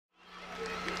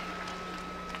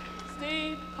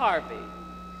Harvey,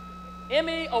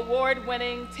 Emmy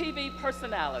award-winning TV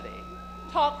personality,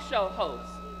 talk show host,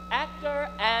 actor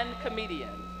and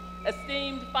comedian,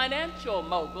 esteemed financial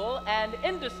mogul and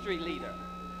industry leader.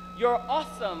 Your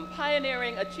awesome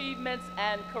pioneering achievements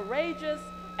and courageous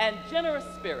and generous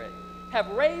spirit have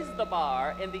raised the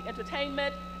bar in the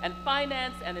entertainment and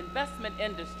finance and investment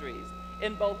industries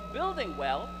in both building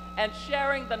wealth and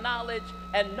sharing the knowledge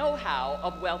and know-how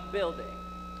of wealth building.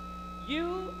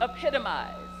 You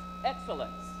epitomize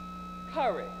excellence,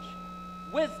 courage,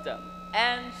 wisdom,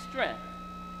 and strength,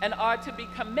 and are to be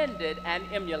commended and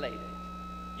emulated.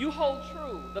 You hold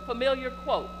true the familiar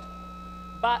quote,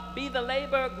 "But be the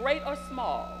labor great or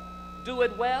small, do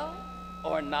it well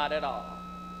or not at all."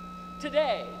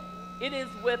 Today, it is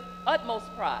with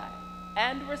utmost pride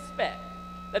and respect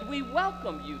that we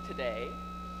welcome you today,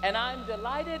 and I'm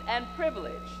delighted and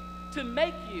privileged to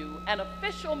make you an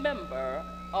official member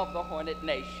of the Hornet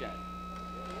Nation.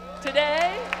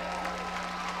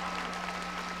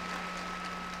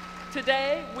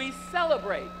 Today, we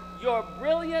celebrate your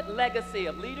brilliant legacy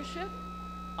of leadership,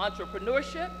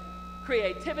 entrepreneurship,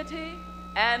 creativity,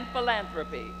 and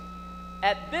philanthropy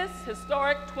at this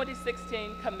historic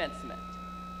 2016 commencement.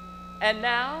 And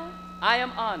now, I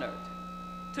am honored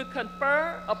to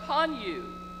confer upon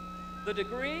you the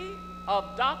degree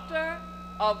of Doctor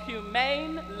of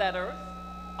Humane Letters,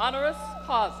 honoris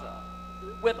causa,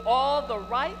 with all the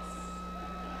rights,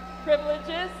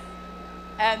 privileges,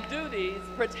 and duties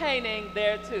pertaining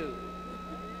thereto.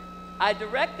 I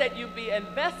direct that you be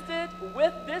invested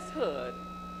with this hood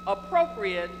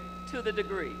appropriate to the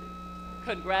degree.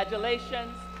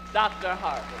 Congratulations, Dr.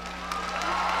 Harvey.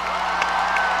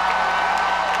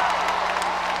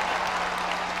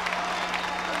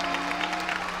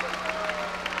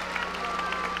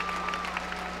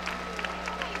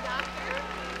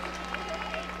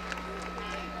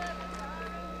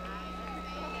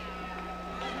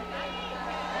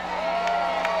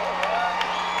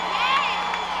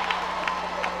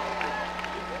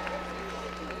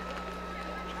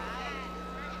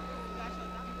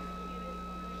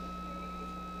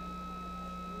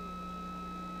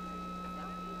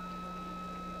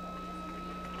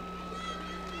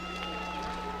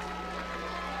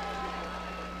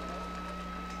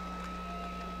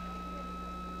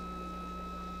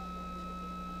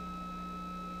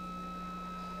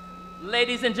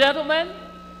 Ladies and gentlemen,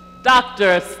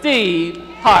 Dr. Steve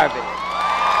Harvey.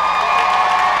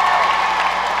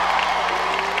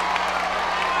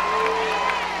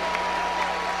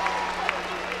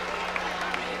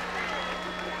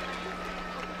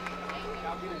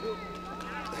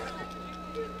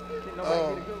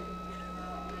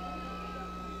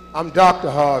 I'm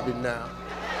Dr. Harvey now.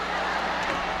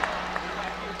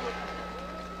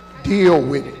 Deal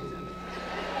with it.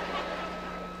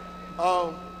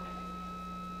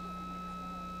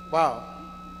 Wow.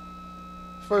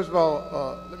 First of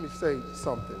all, let me say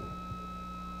something.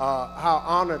 How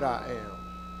honored I am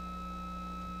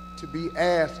to be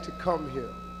asked to come here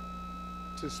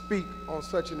to speak on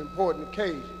such an important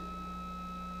occasion.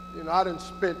 You know, I done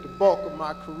spent the bulk of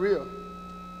my career.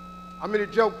 I'm in the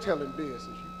joke-telling business.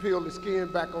 You peel the skin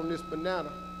back on this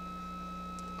banana.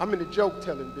 I'm in the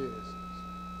joke-telling business.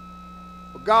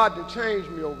 But God done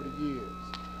changed me over the years.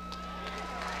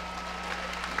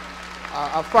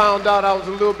 I found out I was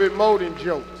a little bit more than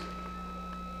jokes.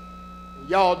 And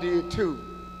y'all did too.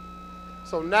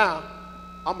 So now,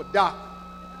 I'm a doctor.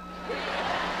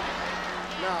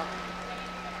 Now,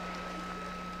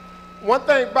 one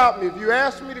thing about me, if you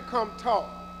ask me to come talk,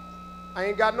 I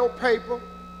ain't got no paper,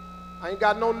 I ain't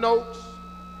got no notes,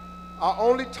 I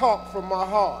only talk from my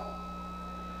heart.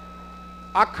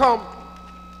 I come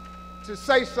to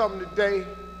say something today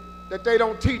that they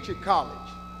don't teach at college.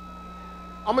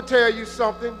 I'm gonna tell you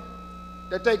something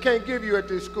that they can't give you at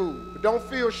this school, but don't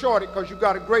feel shorted because you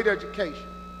got a great education.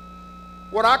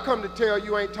 What I come to tell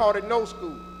you ain't taught at no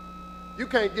school. You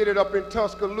can't get it up in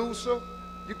Tuscaloosa,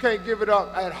 you can't give it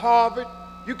up at Harvard,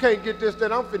 you can't get this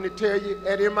that I'm finna tell you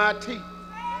at MIT.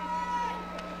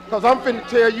 Because I'm finna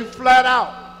tell you flat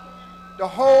out the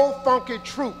whole funky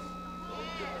truth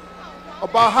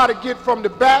about how to get from the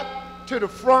back to the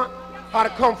front, how to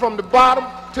come from the bottom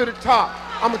to the top.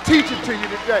 I'm gonna teach it to you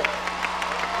today.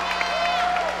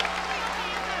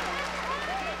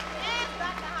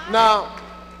 Now,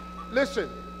 listen,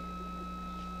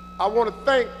 I want to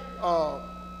thank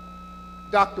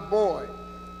Dr. Boyd.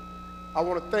 I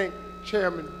want to thank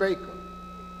Chairman Baker,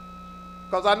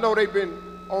 because I know they've been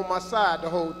on my side the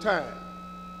whole time.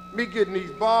 Me getting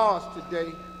these bars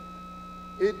today,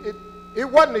 it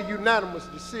wasn't a unanimous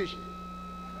decision.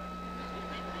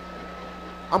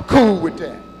 I'm cool with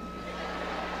that.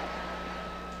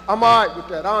 I'm all right with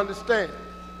that. I understand.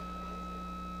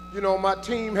 You know, my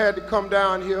team had to come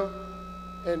down here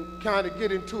and kind of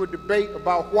get into a debate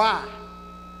about why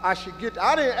I should get.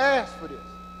 I didn't ask for this.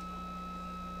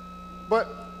 But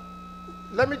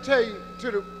let me tell you,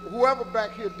 to whoever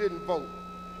back here didn't vote,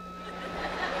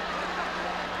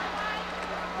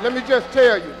 let me just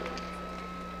tell you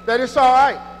that it's all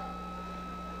right,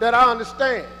 that I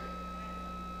understand.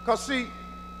 Because see,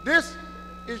 this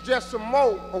is just some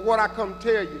more of what I come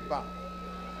tell you about.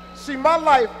 See, my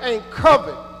life ain't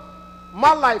covered.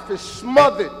 My life is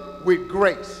smothered with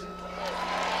grace.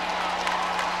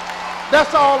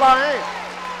 That's all I am.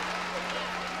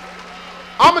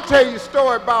 I'm going to tell you a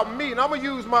story about me, and I'm going to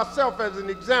use myself as an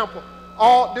example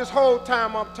all this whole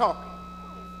time I'm talking.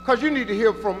 Because you need to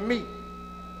hear from me,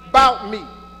 about me.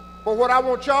 But what I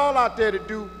want y'all out there to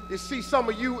do is see some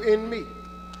of you in me.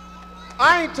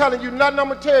 I ain't telling you nothing I'm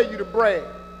going to tell you to brag.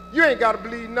 You ain't got to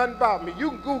believe nothing about me. You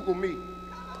can Google me.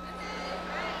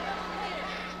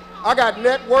 I got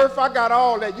net worth, I got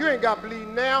all that. You ain't got to believe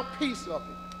now a piece of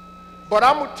it. But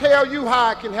I'm going to tell you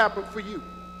how it can happen for you.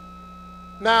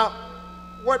 Now,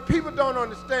 what people don't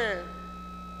understand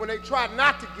when they try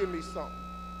not to give me something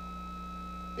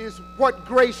is what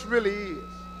grace really is.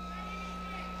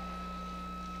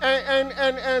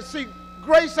 And see,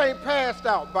 grace ain't passed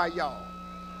out by y'all.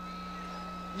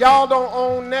 Y'all don't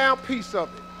own now a piece of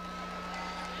it.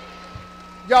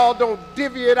 Y'all don't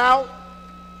divvy it out.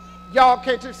 Y'all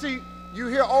can't see, you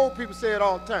hear old people say it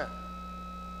all the time.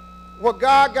 What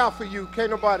God got for you,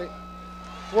 can't nobody,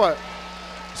 what?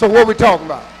 So what we talking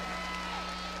about?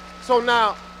 So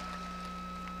now,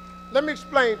 let me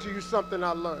explain to you something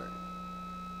I learned.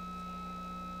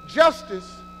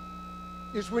 Justice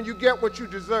is when you get what you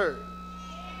deserve.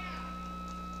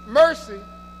 Mercy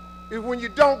is when you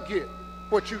don't get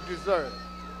what you deserve.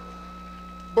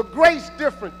 But grace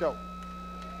different though.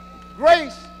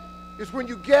 Grace is when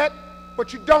you get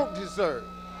what you don't deserve.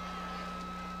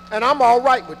 And I'm all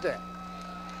right with that.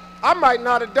 I might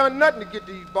not have done nothing to get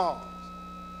these balls.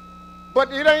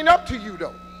 But it ain't up to you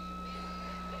though.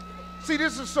 See,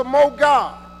 this is some more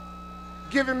God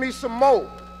giving me some more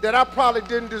that I probably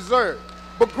didn't deserve.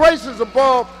 But grace is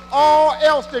above all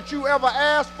else that you ever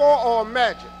asked for or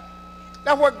imagined.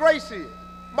 That's what grace is.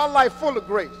 My life full of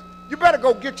grace. You better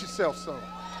go get yourself some.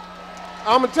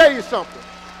 I'm going to tell you something.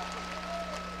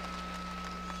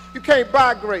 You can't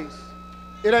buy grace.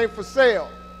 It ain't for sale.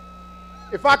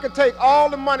 If I could take all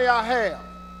the money I have,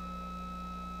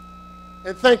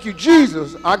 and thank you,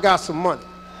 Jesus, I got some money.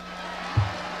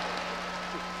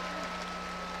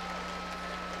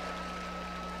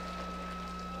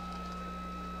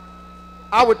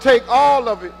 I would take all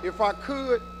of it if I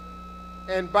could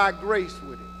and buy grace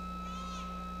with it.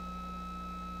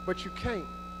 But you can't.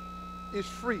 It's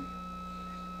free.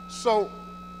 So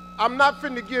I'm not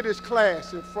finna give this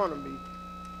class in front of me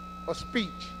a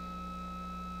speech.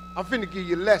 I'm finna give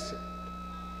you a lesson.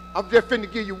 I'm just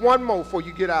finna give you one more before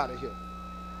you get out of here.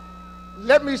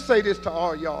 Let me say this to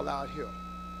all y'all out here.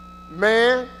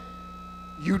 Man,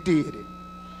 you did it.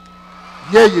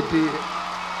 Yeah, you did.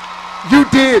 You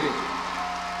did it.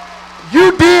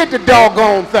 You did the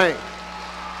doggone thing.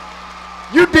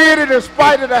 You did it in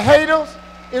spite of the haters,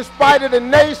 in spite of the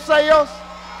naysayers.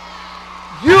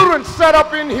 You done sat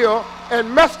up in here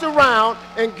and messed around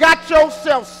and got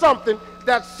yourself something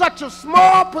that such a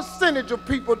small percentage of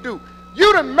people do.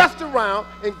 You done messed around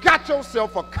and got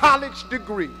yourself a college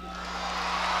degree.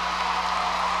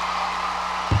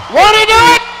 Won't he do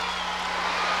it?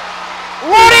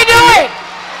 Won't he do it?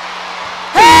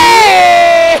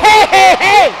 Hey, hey, hey,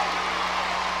 hey.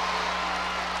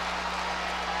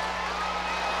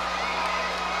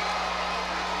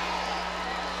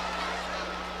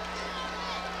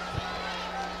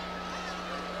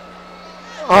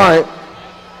 All right,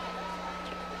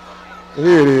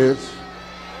 here it is.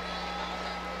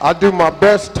 I do my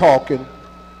best talking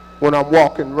when I'm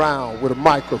walking around with a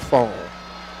microphone.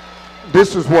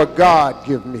 This is what God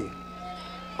give me.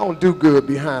 I don't do good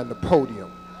behind the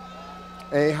podium.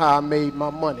 Ain't how I made my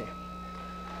money.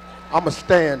 I'm a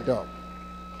stand-up.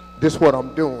 This is what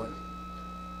I'm doing.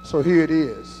 So here it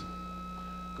is.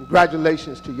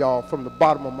 Congratulations to y'all from the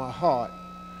bottom of my heart.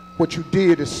 What you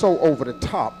did is so over the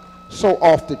top. So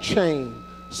off the chain,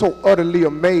 so utterly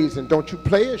amazing. Don't you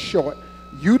play it short.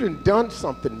 You done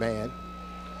something, man.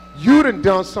 You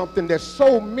done something that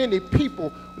so many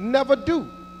people never do.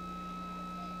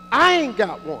 I ain't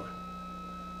got one.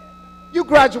 You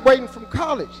graduating from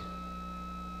college.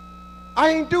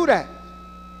 I ain't do that.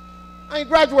 I ain't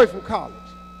graduate from college.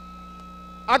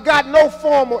 I got no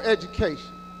formal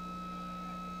education.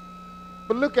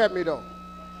 But look at me though.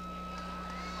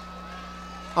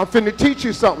 I'm finna teach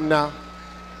you something now.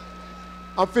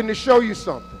 I'm finna show you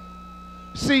something.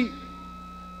 See,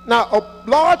 now a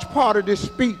large part of this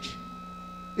speech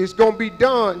is gonna be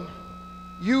done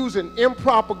using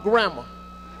improper grammar.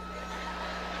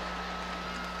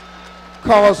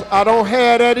 Cause I don't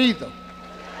have that either.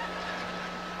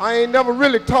 I ain't never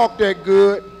really talked that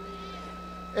good.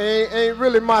 Ain't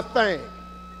really my thing.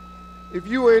 If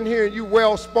you are in here and you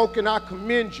well-spoken, I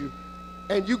commend you,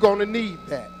 and you're gonna need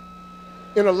that.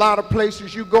 In a lot of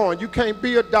places you going. You can't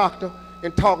be a doctor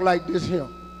and talk like this here.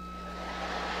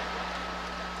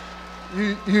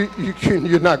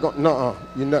 You're not going, nuh-uh.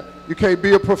 You can't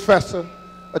be a professor,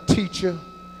 a teacher.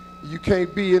 You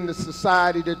can't be in the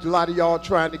society that a lot of y'all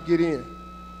trying to get in.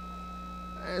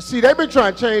 And see, they've been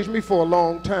trying to change me for a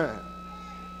long time.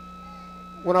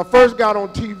 When I first got on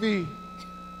TV,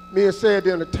 me and Said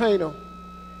the Entertainer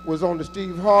was on the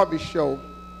Steve Harvey show,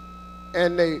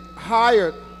 and they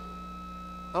hired,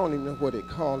 I don't even know what they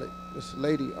call it, this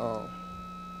lady,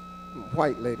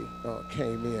 white lady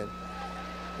came in,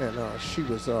 and she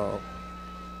was a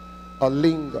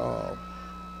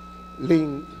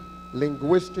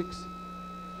linguistics,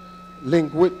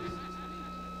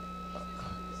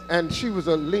 and she was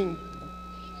a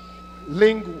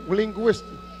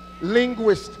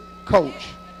linguist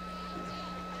coach,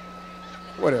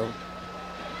 whatever.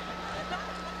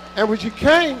 And when she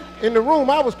came in the room,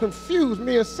 I was confused.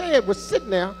 Me and Said was sitting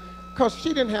there because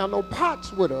she didn't have no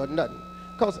pots with her or nothing.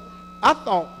 Because I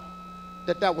thought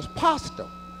that was pasta.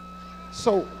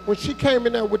 So when she came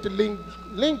in there with the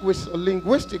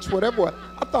linguistics, whatever,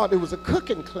 I thought it was a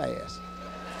cooking class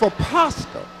for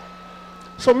pasta.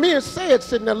 So me and Said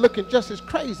sitting there looking just as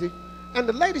crazy, and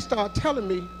the lady started telling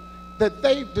me that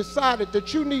they've decided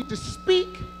that you need to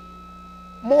speak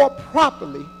more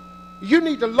properly. You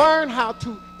need to learn how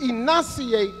to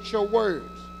enunciate your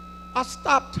words. I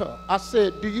stopped her. I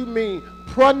said, do you mean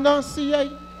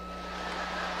pronunciate?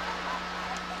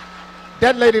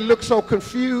 That lady looked so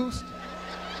confused.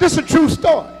 This is a true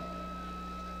story.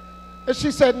 And she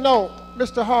said, no,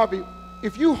 Mr. Harvey,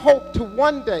 if you hope to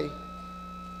one day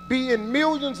be in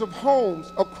millions of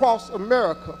homes across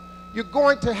America, you're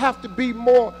going to have to be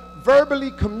more verbally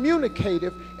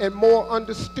communicative and more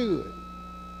understood.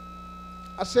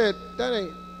 I said, that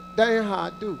ain't how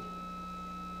I do.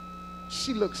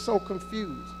 She looked so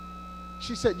confused.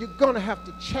 She said, you're gonna have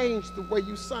to change the way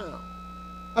you sound.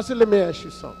 I said, let me ask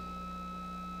you something.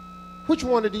 Which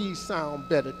one of these sound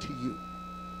better to you?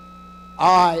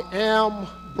 I am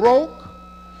broke,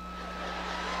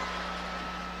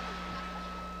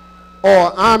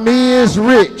 or I'm is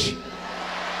rich?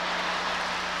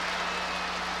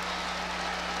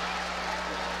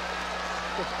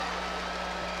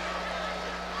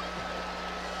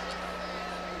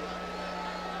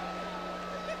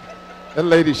 That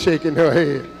lady shaking her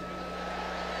head.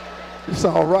 It's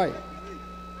all right.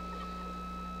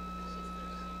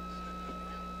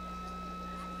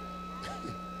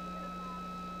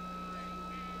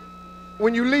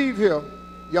 When you leave here,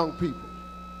 young people,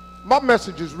 my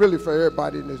message is really for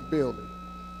everybody in this building.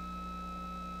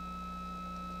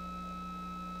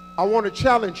 I want to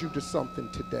challenge you to something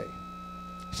today.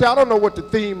 See, I don't know what the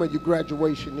theme of your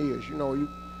graduation is. You know, you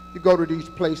go to these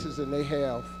places and they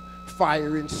have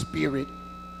fire and spirit,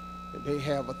 and they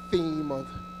have a theme of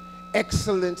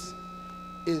excellence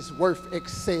is worth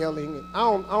excelling. I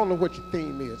don't know what your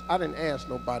theme is. I didn't ask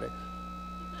nobody.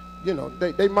 You know,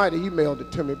 they might have emailed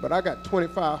it to me, but I got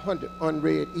 2,500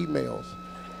 unread emails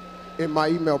in my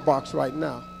email box right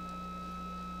now.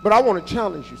 But I want to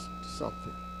challenge you to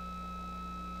something.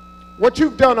 What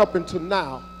you've done up until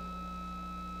now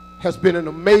has been an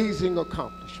amazing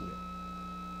accomplishment.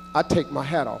 I take my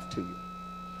hat off to you.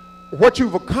 What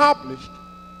you've accomplished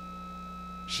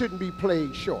shouldn't be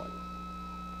played short.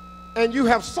 And you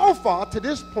have so far to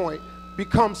this point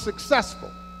become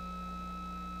successful.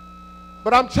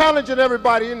 But I'm challenging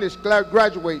everybody in this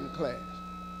graduating class.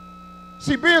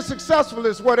 See, being successful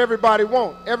is what everybody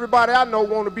wants. Everybody I know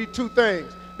want to be two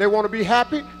things. They want to be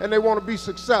happy and they want to be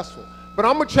successful. But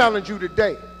I'm going to challenge you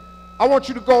today. I want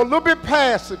you to go a little bit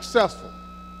past successful.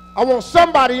 I want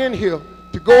somebody in here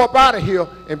to go up out of here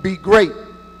and be great.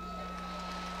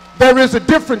 There is a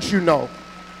difference, you know.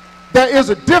 There is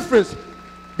a difference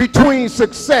between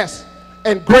success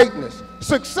and greatness.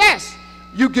 Success,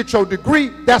 you get your degree,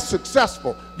 that's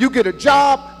successful. You get a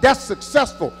job, that's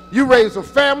successful. You raise a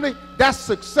family, that's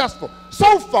successful.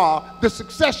 So far, the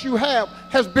success you have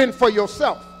has been for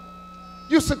yourself.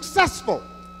 You're successful.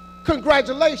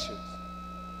 Congratulations.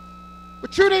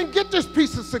 But you didn't get this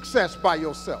piece of success by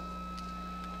yourself.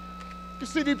 You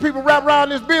see these people wrap around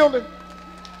this building?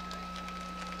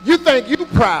 You think you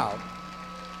proud.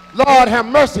 Lord have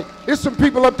mercy. There's some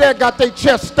people up there got their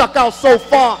chest stuck out so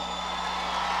far.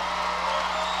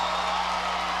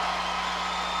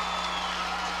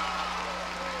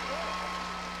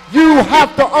 You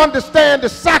have to understand the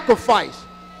sacrifice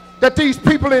that these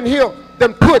people in here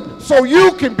then put so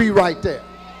you can be right there.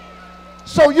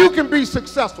 So you can be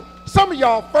successful. Some of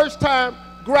y'all first-time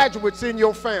graduates in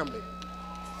your family.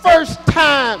 First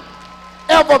time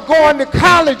ever going to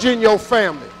college in your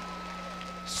family.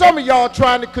 Some of y'all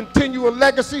trying to continue a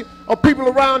legacy of people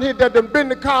around here that have been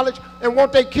to college and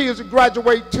want their kids to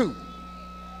graduate too.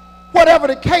 Whatever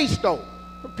the case though,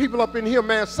 people up in here,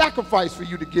 man, sacrifice for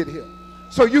you to get here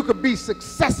so you could be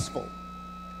successful.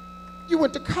 You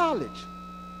went to college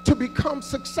to become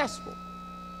successful.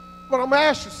 But I'm gonna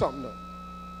ask you something though.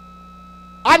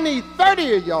 I need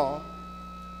 30 of y'all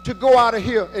to go out of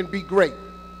here and be great.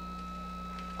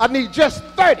 I need just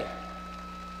 30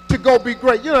 to go be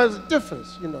great. You know, there's a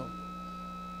difference, you know.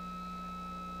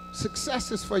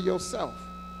 Success is for yourself.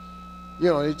 You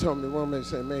know, they told me, one man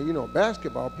said, man, you know, a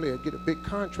basketball player get a big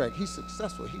contract, he's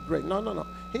successful, he's great. No, no, no,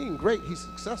 he ain't great, he's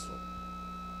successful.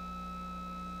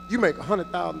 You make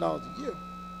 $100,000 a year.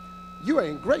 You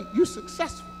ain't great, you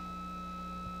successful.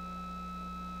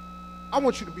 I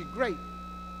want you to be great.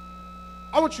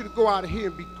 I want you to go out of here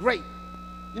and be great.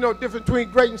 You know the difference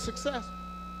between great and success?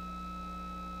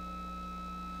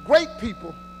 Great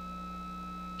people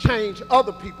change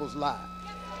other people's lives.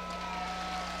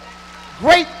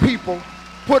 Great people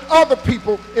put other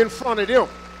people in front of them.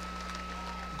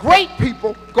 Great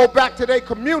people go back to their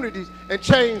communities and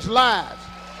change lives.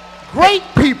 Great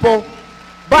people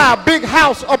buy a big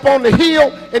house up on the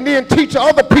hill and then teach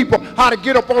other people how to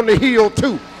get up on the hill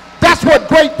too. That's what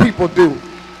great people do.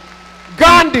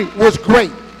 Gandhi was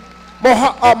great.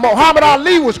 Muhammad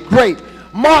Ali was great.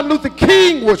 Martin Luther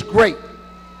King was great.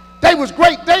 They was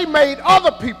great. They made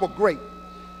other people great.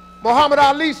 Muhammad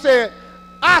Ali said,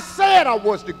 I said I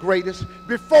was the greatest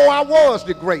before I was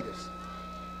the greatest.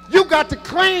 You got to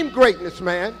claim greatness,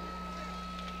 man.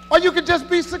 Or you can just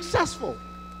be successful.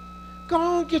 Go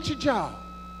on, get your job.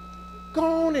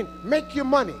 Go on and make your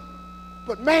money.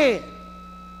 But man,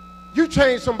 you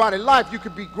change somebody's life, you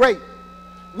could be great.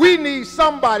 We need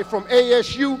somebody from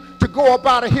ASU to go up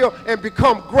out of here and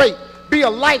become great. Be a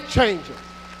life changer.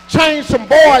 Change some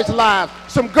boys' lives,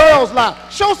 some girls' lives.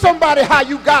 Show somebody how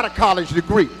you got a college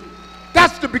degree.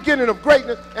 That's the beginning of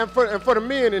greatness. And for the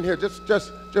men in here,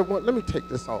 just let me take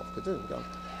this off, because there you go.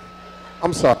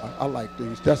 I'm sorry, I like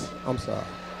these. I'm sorry.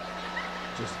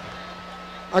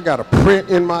 I got a print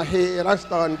in my head. I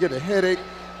starting to get a headache.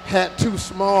 Hat too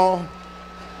small.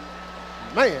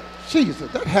 Man,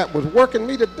 Jesus, that hat was working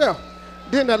me to death.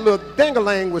 Then that little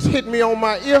ding-a-lang was hitting me on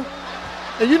my ear.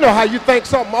 And you know how you think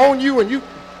something on you and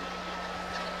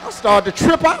I started to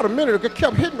trip out a minute ago. It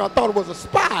kept hitting me. I thought it was a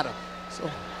spider. So,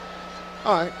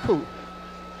 all right, cool.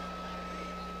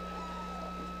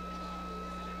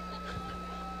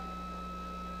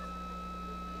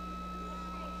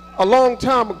 A long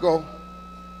time ago,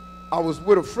 I was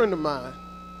with a friend of mine,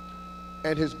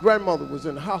 and his grandmother was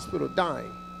in the hospital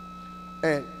dying,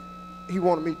 and he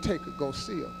wanted me to take her, go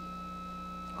see her.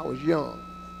 I was young,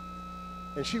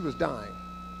 and she was dying.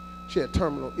 She had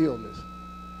terminal illness.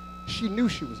 She knew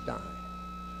she was dying.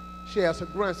 She asked her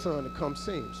grandson to come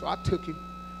see him, so I took him.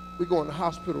 We go in the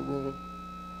hospital room,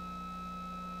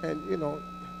 and you know,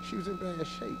 she was in bad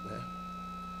shape, man.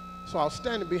 So I was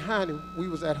standing behind him. We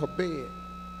was at her bed.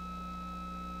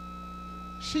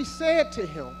 She said to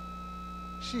him,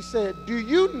 she said, do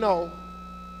you know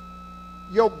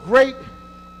your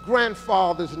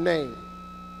great-grandfather's name?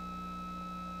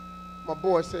 My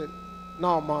boy said,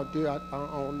 no, Mom, dear, I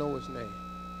don't know his name.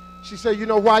 She said, you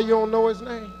know why you don't know his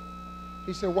name?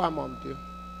 He said, why, Mom, dear?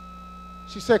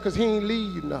 She said, because he ain't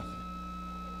leave you nothing.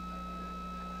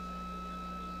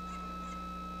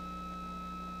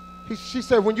 She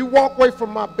said, when you walk away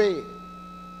from my bed,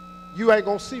 you ain't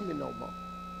going to see me no more.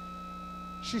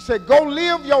 She said, go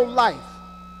live your life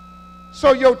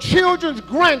so your children's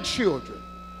grandchildren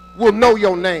will know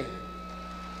your name.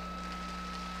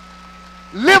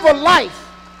 Live a life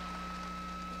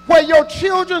where your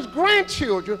children's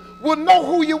grandchildren will know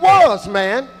who you was,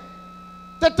 man.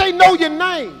 That they know your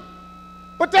name.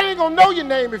 But they ain't going to know your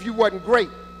name if you wasn't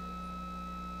great.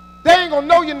 They ain't going to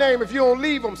know your name if you don't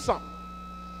leave them something.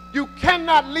 You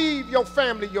cannot leave your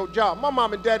family your job. My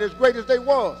mom and dad, as great as they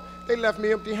was, they left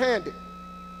me empty-handed.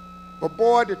 But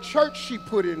boy, the church she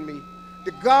put in me,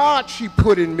 the God she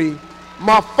put in me,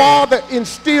 my father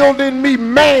instilled in me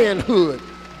manhood.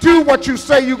 Do what you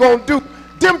say you're going to do.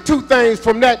 Them two things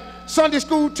from that Sunday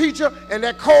school teacher and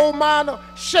that coal miner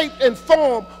shaped and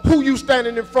formed who you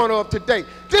standing in front of today.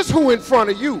 This who in front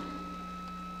of you.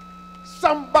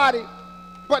 somebody,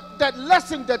 but that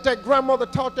lesson that that grandmother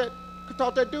taught that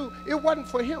dude, it wasn't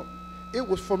for him. It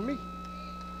was for me.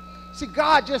 See,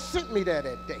 God just sent me there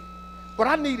that day, but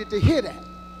I needed to hear that.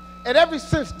 And ever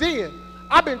since then,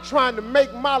 I've been trying to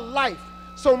make my life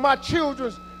so my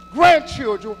children's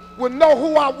grandchildren will know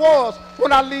who I was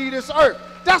when I leave this earth.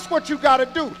 That's what you got to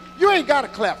do. You ain't got to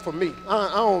clap for me. I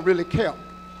don't really care.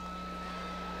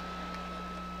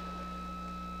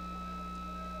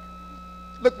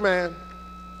 Look, man,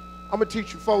 I'm going to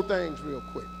teach you 4 things real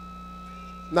quick.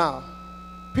 Now,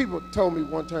 people told me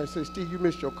one time, say, Steve, you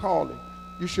missed your calling.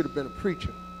 You should have been a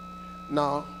preacher.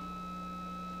 No,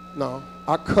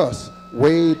 I cuss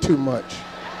way too much.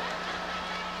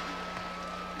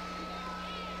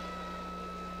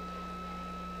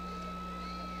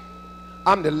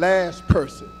 I'm the last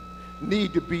person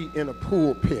need to be in a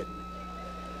pulpit.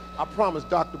 I promised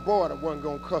Dr. Boyd I wasn't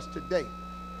going to cuss today.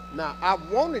 Now, I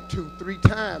wanted to 3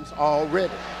 times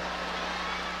already,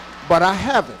 but I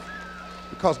haven't,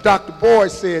 because Dr. Boyd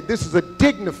said this is a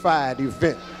dignified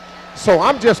event. So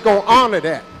I'm just going to honor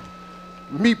that.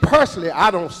 Me personally, I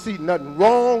don't see nothing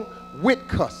wrong with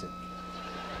cussing.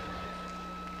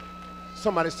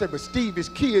 Somebody said, but Steve, his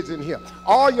kids in here.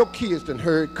 All your kids done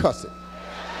heard cussing.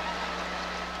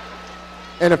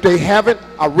 And if they haven't,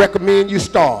 I recommend you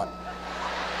start,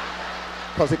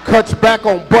 because it cuts back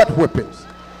on butt whippings.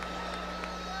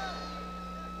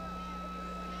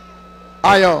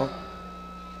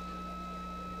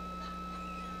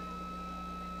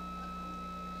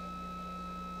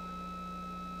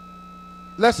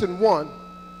 Lesson 1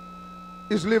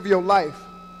 is live your life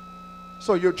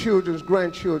so your children's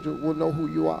grandchildren will know who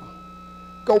you are.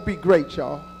 Go be great,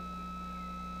 y'all.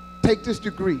 Take this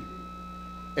degree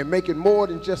and make it more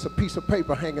than just a piece of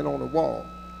paper hanging on a wall.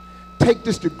 Take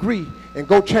this degree and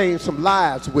go change some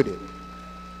lives with it.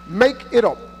 Make it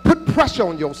put pressure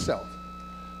on yourself.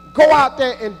 Go out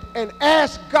there and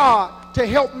ask God to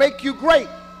help make you great.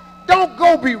 Don't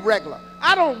go be regular.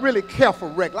 I don't really care for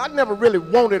regular. I never really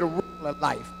wanted a regular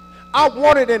life. I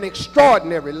wanted an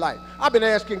extraordinary life. I've been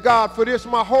asking God for this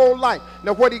my whole life.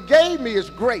 Now what he gave me is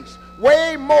grace,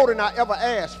 way more than I ever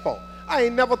asked for. I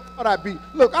ain't never thought I'd be,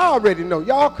 look, I already know.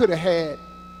 Y'all could have had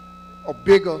a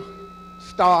bigger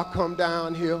star come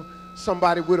down here.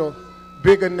 Somebody with a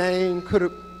bigger name could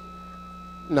have.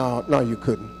 No, you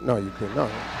couldn't. No, you couldn't. No.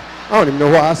 I don't even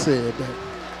know why I said that.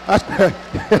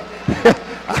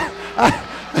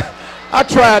 I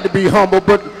tried to be humble,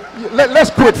 but let's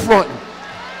quit fronting.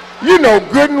 You know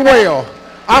good and well,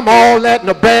 I'm all that in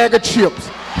a bag of chips.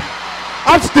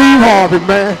 I'm Steve Harvey,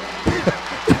 man.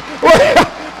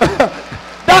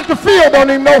 Dr. Phil don't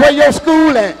even know where your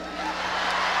school at.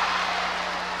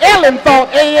 Ellen thought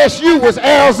ASU was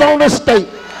Arizona State.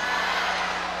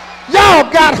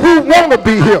 Y'all got who want to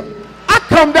be here. I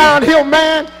come down here,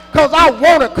 man, because I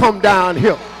want to come down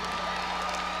here.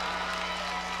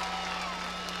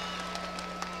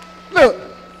 Look,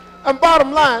 and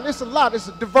bottom line, it's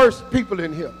a diverse people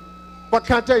in here. But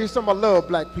can I tell you something? I love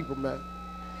black people, man.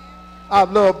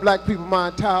 I've loved black people my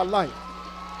entire life.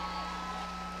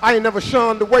 I ain't never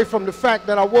shunned away from the fact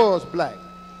that I was black.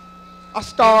 I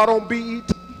starred on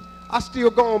BET. I still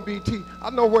go on BET. I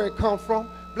know where it come from.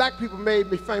 Black people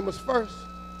made me famous first.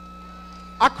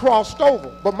 I crossed over,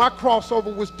 but my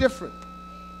crossover was different.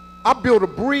 I built a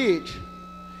bridge,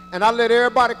 and I let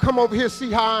everybody come over here see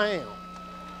how I am.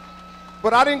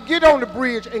 But I didn't get on the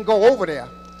bridge and go over there.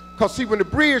 Because see, when the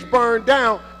bridge burned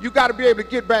down, you got to be able to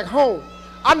get back home.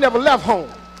 I never left home.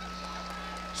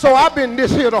 So I've been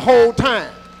this here the whole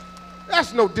time.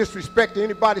 That's no disrespect to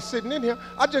anybody sitting in here.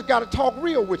 I just got to talk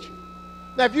real with you.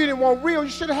 Now, if you didn't want real, you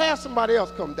should have had somebody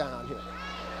else come down here.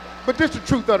 But this is the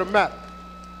truth of the matter.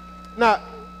 Now,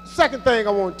 second thing I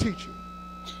want to teach you.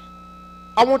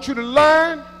 I want you to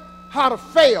learn how to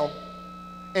fail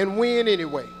and win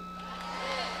anyway.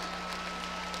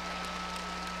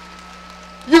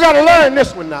 You got to learn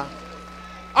this one now.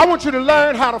 I want you to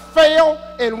learn how to fail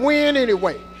and win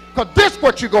anyway. Because this is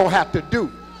what you're going to have to do.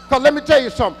 Because let me tell you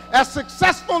something. As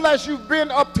successful as you've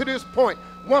been up to this point,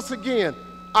 once again,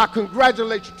 I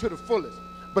congratulate you to the fullest.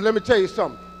 But let me tell you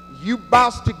something. You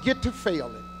about to get to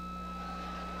failing.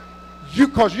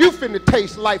 Because you finna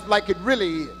taste life like it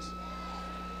really is.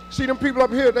 See them people up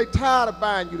here, they tired of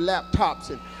buying you laptops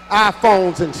and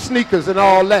iPhones and sneakers and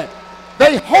all that.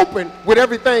 They hoping with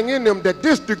everything in them that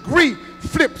this degree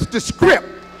flips the script.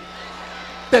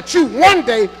 That you one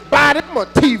day buy them a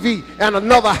TV and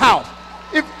another house.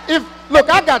 Look,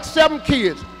 I got 7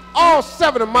 kids. All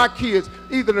 7 of my kids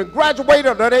either done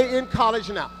graduated or they in college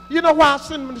now. You know why I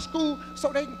send them to school?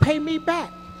 So they can pay me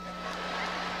back.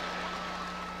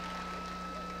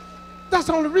 That's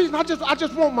the only reason. I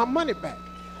just want my money back.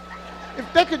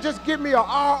 If they could just give me a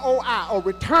ROI, or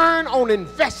return on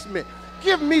investment,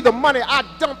 give me the money I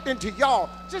dumped into y'all,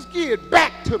 just give it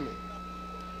back to me.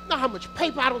 Know how much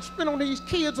paper I don't spend on these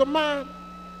kids of mine?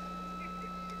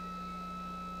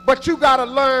 But you got to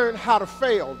learn how to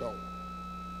fail, though,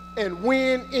 and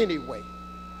win anyway.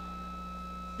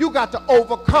 You got to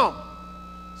overcome.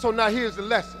 So now here's the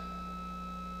lesson.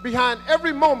 Behind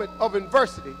every moment of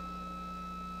adversity,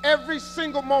 every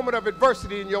single moment of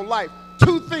adversity in your life,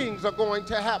 two things are going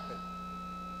to happen.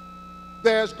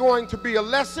 There's going to be a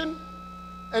lesson,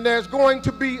 and there's going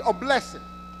to be a blessing.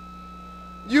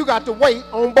 You got to wait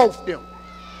on both of them.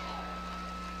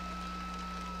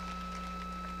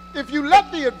 If you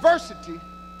let the adversity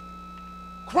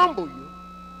crumble you,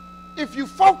 if you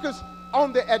focus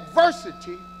on the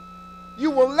adversity,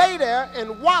 you will lay there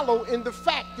and wallow in the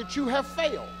fact that you have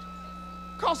failed.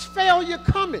 Because failure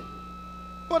coming.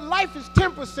 But life is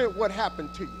 10% what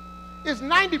happened to you. It's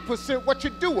 90% what you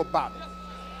do about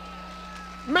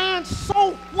it. Man,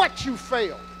 so what you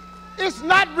failed? It's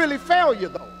not really failure,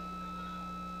 though.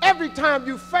 Every time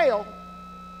you fail,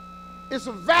 it's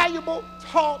a valuable,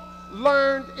 taught,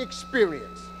 learned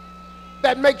experience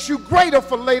that makes you greater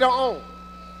for later on.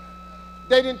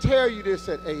 They didn't tell you this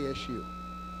at ASU.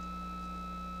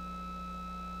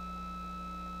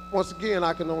 Once again,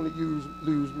 I can only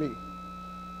lose me.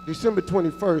 December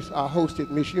 21st, I hosted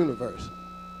Miss Universe.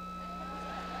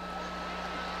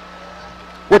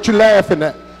 What you laughing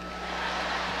at?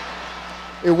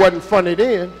 It wasn't funny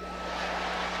then.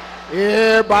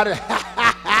 Everybody,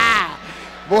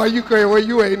 boy, you crazy, well,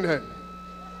 you ain't nothing.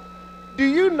 Do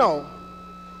you know,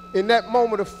 in that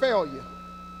moment of failure,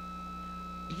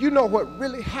 do you know what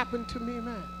really happened to me,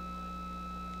 man?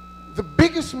 The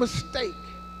biggest mistake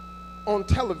on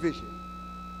television.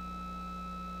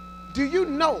 Do you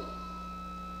know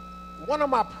one of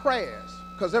my prayers,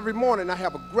 because every morning I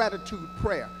have a gratitude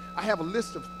prayer. I have a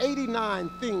list of 89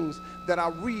 things that I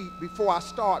read before I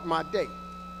start my day.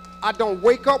 I don't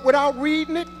wake up without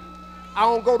reading it. I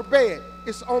don't go to bed.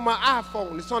 It's on my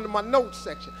iPhone. It's under my notes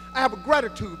section. I have a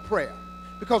gratitude prayer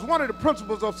because one of the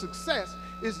principles of success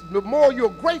is the more you're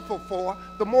grateful for,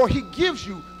 the more he gives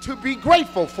you to be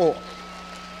grateful for.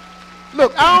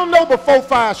 Look, I don't know but 4 or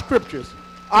 5 scriptures.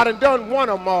 I done one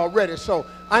of them already, so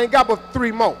I ain't got but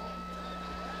 3 more.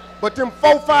 But them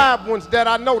 4 or 5 ones that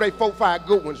I know, they 4 or 5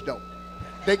 good ones, though.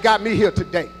 They got me here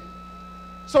today.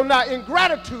 So now in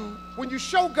gratitude, when you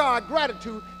show God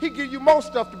gratitude, he gives you more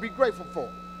stuff to be grateful for.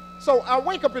 So I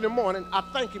wake up in the morning, I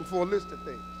thank him for a list of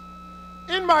things.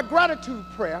 In my gratitude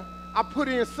prayer, I put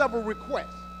in several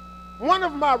requests. One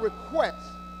of my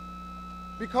requests,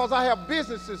 because I have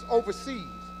businesses overseas,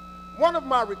 one of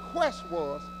my requests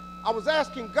was, I was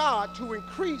asking God to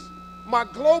increase my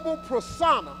global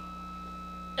persona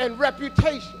and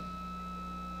reputation.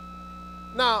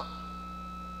 Now,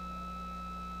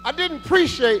 I didn't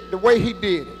appreciate the way he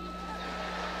did it.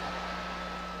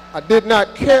 I did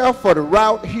not care for the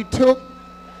route he took.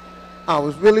 I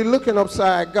was really looking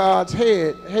upside God's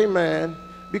head, hey man,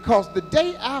 because the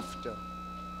day after,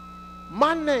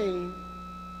 my name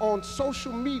on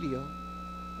social media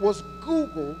was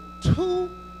Googled 2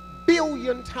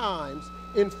 billion times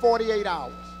in 48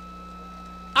 hours.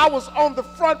 I was on the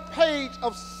front page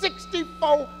of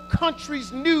 64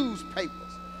 countries' newspapers.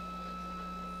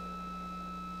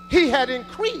 He had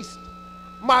increased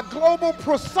my global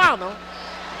persona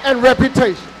and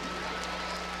reputation.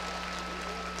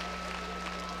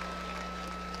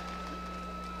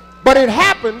 But it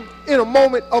happened in a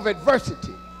moment of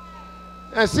adversity.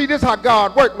 And see, this is how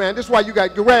God works, man. This is why you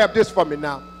got to grab this for me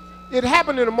now. It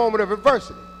happened in a moment of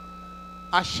adversity.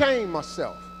 I shamed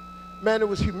myself. Man, it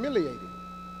was humiliating.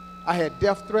 I had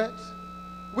death threats.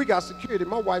 We got security.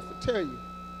 My wife would tell you,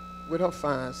 with her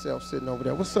fine self sitting over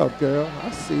there. What's up, girl?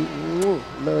 I see.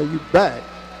 Love you back.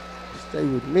 Stay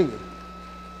with me.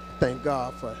 Thank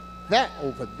God for that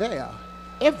over there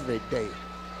every day.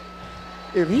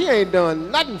 If he ain't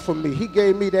done nothing for me, he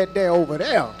gave me that day over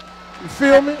there. You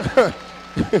feel me?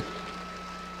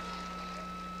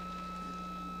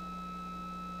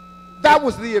 That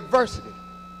was the adversity.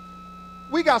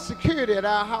 We got security at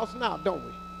our house now, don't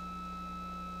we?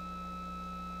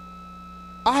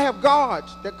 I have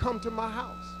guards that come to my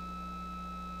house.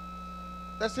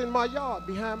 That's in my yard,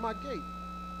 behind my gate.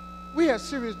 We had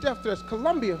serious death threats.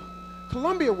 Colombia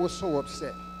was so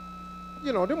upset.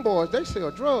 You know, them boys, they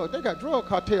sell drugs. They got drug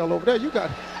cartel over there. You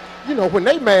got, you know, when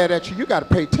they mad at you, you got to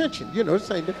pay attention. You know, this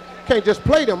ain't, can't just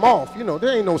play them off. You know,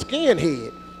 there ain't no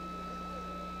skinhead.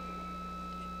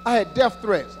 I had death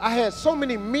threats. I had so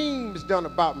many memes done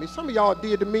about me. Some of y'all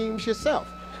did the memes yourself.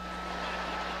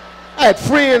 I had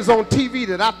friends on TV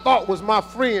that I thought was my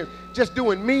friends just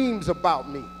doing memes about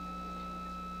me.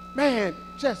 Man,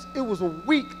 it was a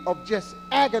week of just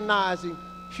agonizing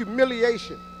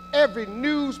humiliation. Every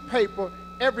newspaper,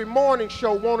 every morning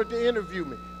show wanted to interview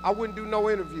me. I wouldn't do no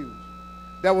interviews.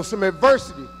 There was some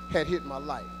adversity had hit my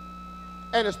life.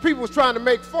 And as people was trying to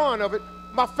make fun of it,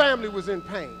 my family was in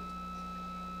pain.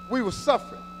 We were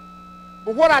suffering.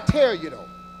 But what I tell you though,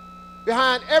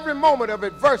 behind every moment of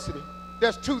adversity,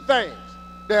 there's two things.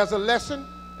 There's a lesson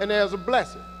and there's a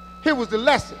blessing. Here was the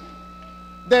lesson.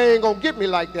 They ain't gonna get me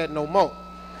like that no more.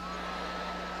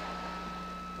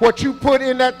 What you put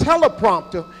in that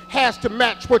teleprompter has to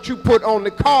match what you put on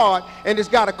the card, and it's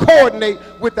got to coordinate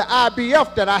with the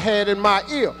IBF that I had in my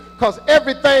ear. Because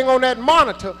everything on that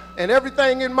monitor and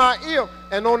everything in my ear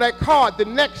and on that card, the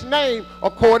next name,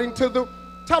 according to the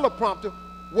teleprompter,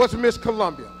 was Miss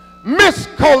Columbia. Miss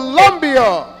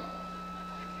Columbia!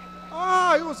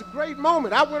 Oh, it was a great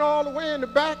moment. I went all the way in the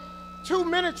back. 2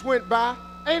 minutes went by.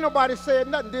 Ain't nobody said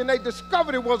nothing. Then they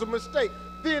discovered it was a mistake.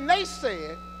 Then they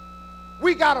said,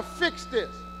 we got to fix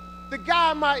this. The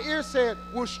guy in my ear said,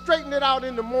 we'll straighten it out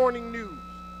in the morning news.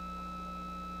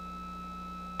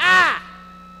 I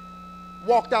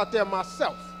walked out there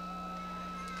myself.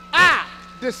 I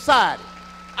decided.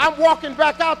 I'm walking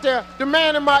back out there. The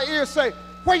man in my ear say,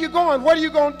 where you going? What are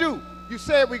you going to do? You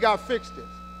said we got to fix this.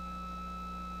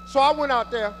 So I went out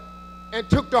there and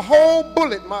took the whole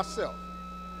bullet myself.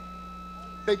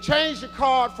 They changed the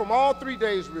card from all 3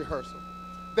 days rehearsal.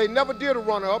 They never did a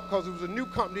runner-up because it was a new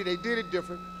company. They did it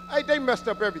different. Hey, they messed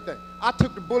up everything. I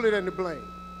took the bullet and the blame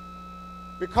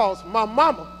because my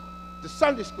mama, the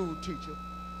Sunday school teacher,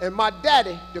 and my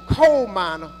daddy, the coal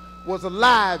miner, was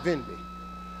alive in me.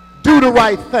 Do the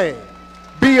right thing.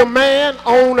 Be a man,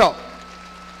 own up.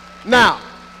 Now,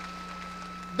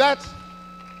 that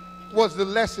was the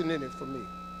lesson in it for me.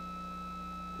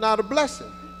 Now the blessing,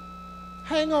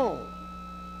 hang on,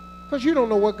 because you don't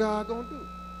know what God gonna do.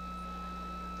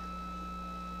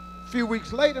 A few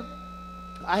weeks later,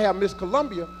 I have Miss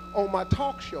Columbia on my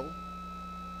talk show.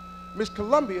 Miss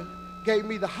Columbia gave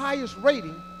me the highest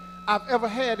rating I've ever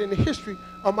had in the history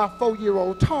of my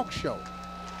 4-year-old talk show.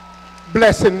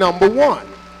 Blessing number one.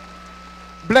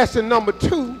 Blessing number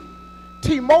two,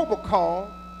 T-Mobile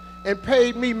called and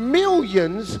paid me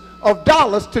millions of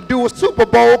dollars to do a Super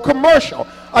Bowl commercial.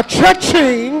 A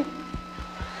cha-ching.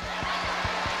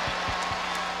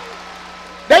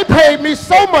 They paid me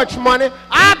so much money,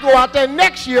 I go out there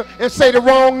next year and say the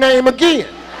wrong name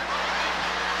again.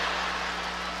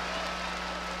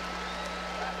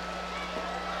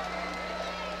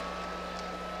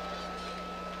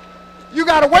 You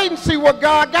gotta wait and see what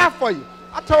God got for you.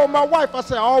 I told my wife, I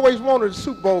said, I always wanted a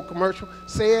Super Bowl commercial.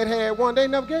 Said had one, they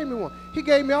never gave me one. He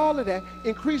gave me all of that,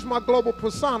 increased my global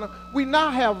persona. We now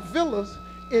have villas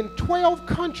in 12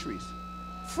 countries.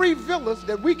 Free villas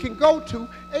that we can go to,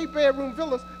 8-bedroom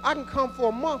villas. I can come for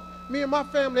a month, me and my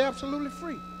family absolutely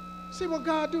free. See what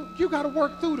God do? You gotta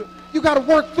work through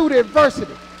the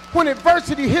adversity. When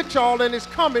adversity hits y'all and it's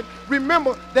coming,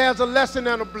 remember there's a lesson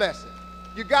and a blessing.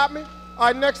 You got me? All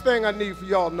right, next thing I need for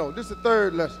y'all to know, this is the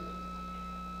third lesson.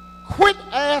 Quit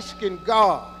asking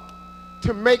God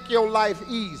to make your life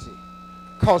easy,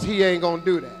 because he ain't gonna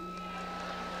do that.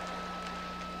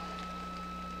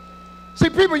 See,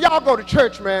 people, y'all go to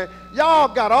church, man. Y'all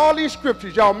got all these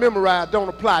scriptures y'all memorized, don't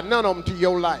apply none of them to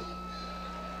your life.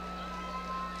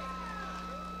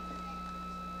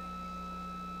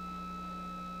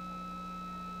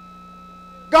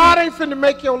 God ain't finna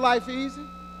make your life easy.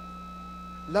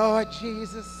 Lord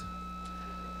Jesus,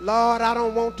 Lord, I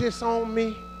don't want this on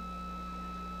me.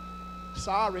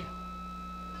 Sorry.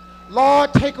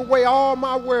 Lord, take away all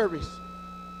my worries.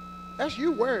 That's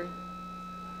you worrying.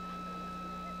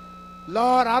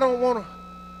 Lord, I don't want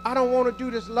to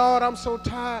do this. Lord, I'm so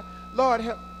tired. Lord,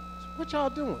 help. What y'all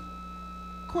doing?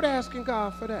 Quit asking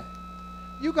God for that.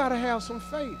 You got to have some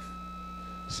faith.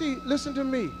 See, listen to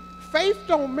me. Faith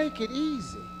don't make it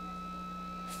easy.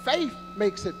 Faith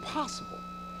makes it possible.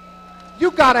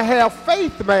 You got to have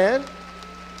faith, man.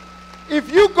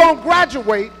 If you going to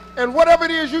graduate and whatever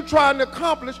it is you're trying to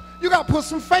accomplish, you got to put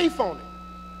some faith on it.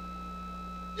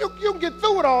 You can get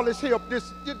through with all this here.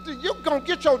 You're going to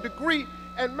get your degree,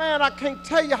 and man, I can't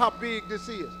tell you how big this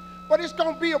is. But it's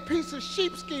going to be a piece of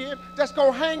sheepskin that's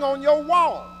going to hang on your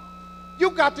wall.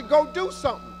 You got to go do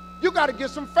something. You got to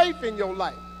get some faith in your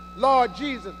life. Lord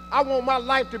Jesus, I want my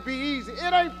life to be easy.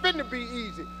 It ain't finna be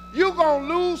easy. You're going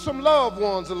to lose some loved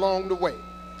ones along the way.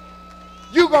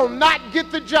 You're going to not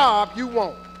get the job you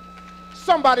want.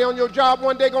 Somebody on your job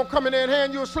one day going to come in there and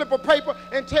hand you a slip of paper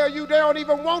and tell you they don't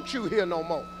even want you here no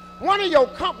more. one of your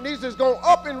companies is going to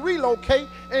up and relocate,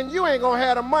 and you ain't going to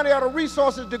have the money or the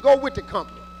resources to go with the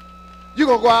company. You're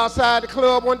going to go outside the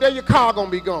club one day, your car going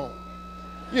to be gone.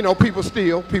 You know, people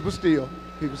steal, people steal,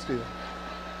 people steal.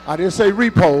 I didn't say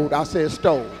repoed, I said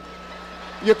stole.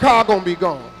 Your car going to be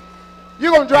gone.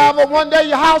 You're going to drive up one day,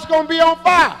 your house going to be on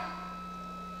fire.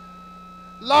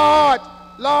 Lord,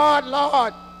 Lord,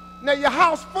 Lord. Now your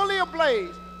house fully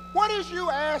ablaze. What is you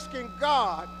asking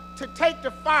God to take the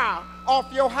fire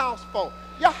off your house for?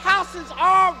 Your house is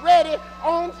already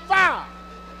on fire.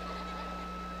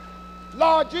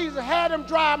 Lord Jesus, had him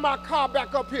drive my car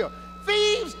back up here.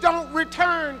 Thieves don't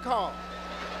return cars.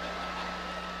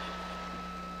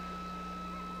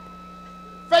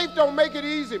 Faith don't make it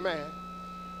easy, man.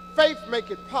 Faith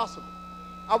make it possible.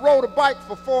 I rode a bike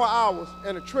for 4 hours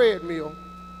and a treadmill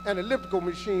and an elliptical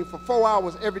machine for 4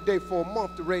 hours every day for a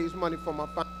month to raise money for my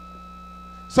family.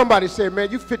 Somebody said, man,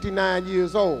 you're 59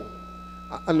 years old.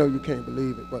 I know you can't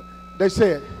believe it, but they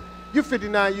said, you're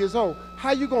 59 years old.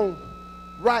 How you going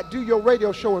to do your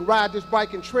radio show and ride this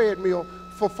bike and treadmill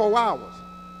for 4 hours?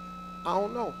 I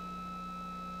don't know.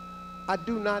 I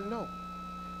do not know.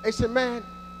 They said, man,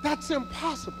 that's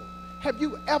impossible. Have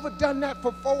you ever done that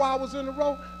for 4 hours in a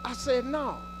row? I said,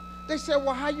 no. They said,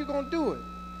 well, how you going to do it?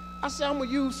 I said, I'm going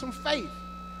to use some faith.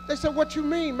 They said, what you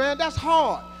mean, man? That's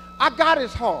hard. I got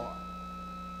it's hard.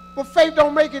 But faith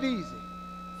don't make it easy.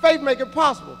 Faith make it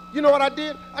possible. You know what I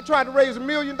did? I tried to raise $1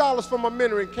 million for my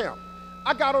mentoring camp.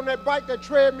 I got on that bike, that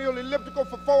treadmill, elliptical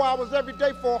for 4 hours every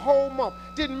day for a whole month.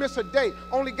 Didn't miss a day.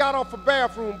 Only got off a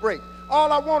bathroom break.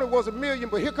 All I wanted was $1 million,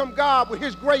 but here come God with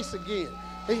his grace again.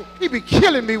 He be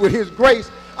killing me with his grace.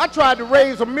 I tried to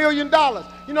raise $1 million.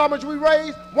 You know how much we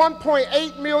raised?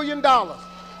 $1.8 million.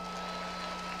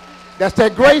 That's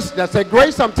that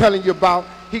grace I'm telling you about.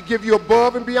 He give you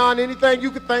above and beyond anything you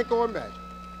could think or imagine.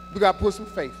 We got to put some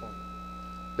faith on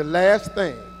it. The last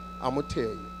thing I'm going to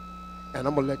tell you, and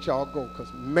I'm going to let y'all go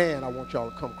because, man, I want y'all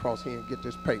to come across here and get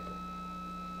this paper.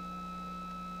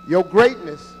 Your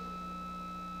greatness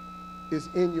is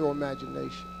in your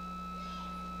imagination.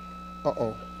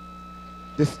 Uh-oh.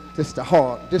 This the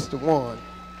hard. This the one.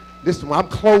 I'm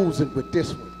closing with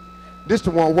this one. This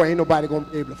the one where ain't nobody going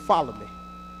to be able to follow me.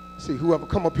 See, whoever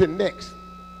come up here next.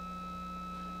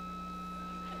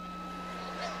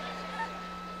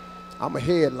 I'm a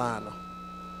headliner.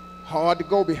 Hard to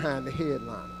go behind the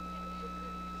headliner.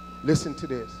 Listen to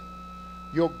this.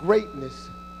 Your greatness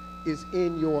is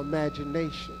in your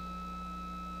imagination.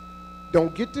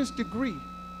 Don't get this degree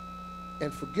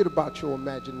and forget about your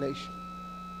imagination.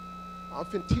 I'm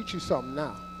finna teach you something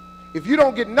now. If you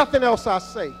don't get nothing else I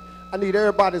say, I need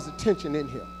everybody's attention in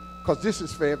here because this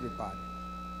is for everybody.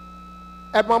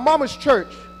 At my mama's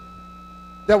church,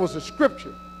 there was a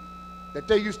scripture that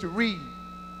they used to read,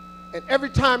 and every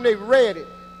time they read it,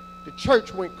 the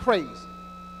church went crazy.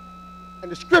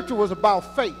 And the scripture was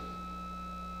about faith.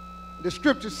 The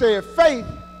scripture said, faith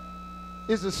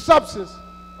is the substance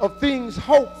of things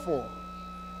hoped for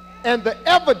and the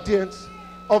evidence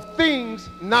of things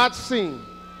not seen.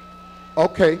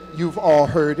 Okay, you've all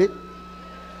heard it.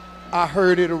 I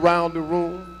heard it around the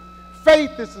room.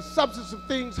 Faith is the substance of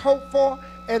things hoped for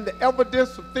and the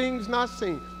evidence of things not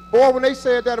seen. Boy, when they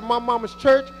said that at my mama's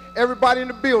church, everybody in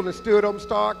the building stood up and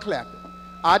started clapping.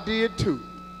 I did too.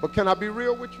 But can I be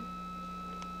real with you?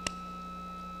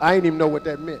 I didn't even know what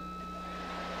that meant.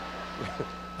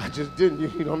 I just didn't.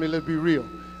 You know what I mean? Let's be real.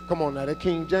 Come on now, that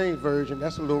King James Version,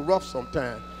 that's a little rough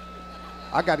sometimes.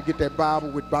 I got to get that Bible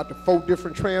with about the 4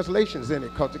 different translations in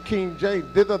it because the King James,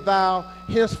 thither thou,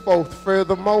 henceforth,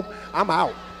 furthermore, I'm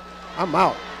out. I'm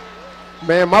out.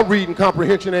 Man, my reading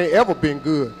comprehension ain't ever been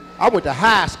good. I went to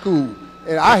high school,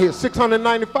 and I hit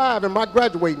 695 in my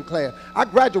graduating class. I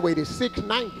graduated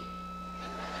 690.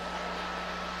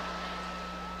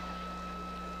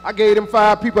 I gave them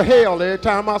 5 people hell every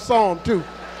time I saw them, too.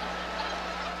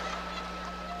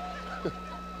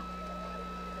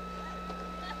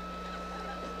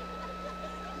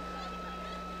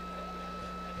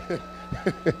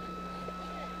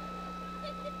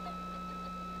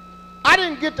 I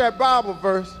didn't get that Bible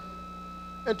verse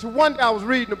until one day I was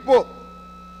reading a book.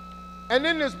 And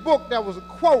in this book, there was a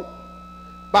quote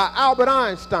by Albert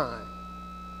Einstein.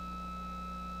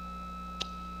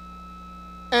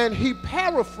 And he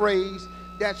paraphrased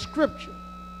that scripture.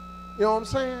 You know what I'm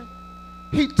saying?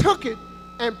 He took it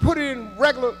and put it in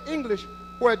regular English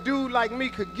where a dude like me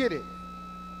could get it.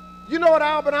 You know what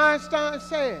Albert Einstein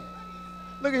said?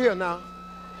 Look at here now.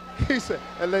 He said,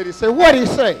 that lady said, what'd he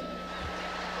say?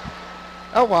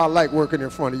 That's why I like working in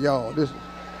front of y'all.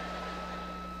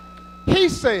 He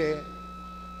said,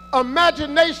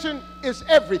 imagination is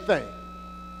everything.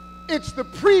 It's the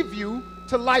preview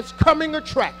to life's coming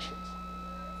attractions.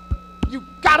 You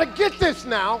gotta get this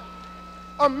now.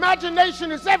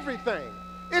 Imagination is everything.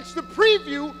 It's the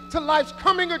preview to life's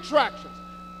coming attractions.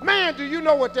 Man, do you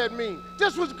know what that means?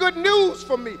 This was good news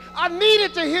for me. I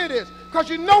needed to hear this, because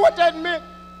you know what that meant?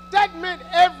 That meant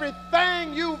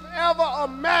everything you've ever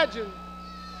imagined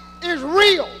is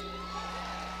real.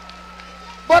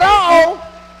 But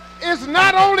it's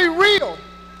not only real,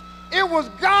 it was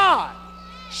God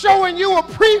showing you a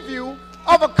preview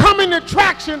of a coming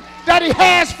attraction that he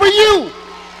has for you.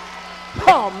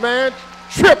 Oh man,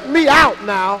 trip me out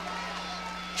now.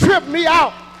 Trip me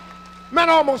out. Man,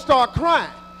 I almost started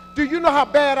crying. Do you know how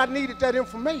bad I needed that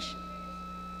information?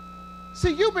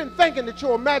 See, you've been thinking that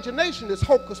your imagination is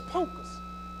hocus pocus,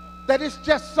 that it's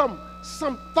just some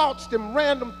thoughts, them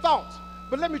random thoughts.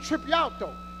 But let me trip you out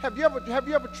though. Have you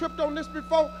ever tripped on this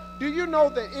before? Do you know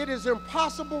that it is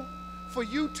impossible for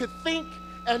you to think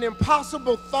an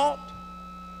impossible thought?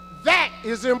 That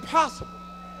is impossible.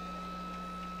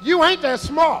 You ain't that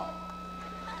smart.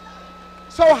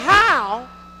 So how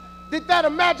did that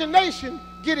imagination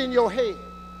get in your head?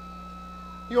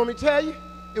 You want me to tell you?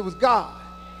 It was God.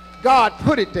 God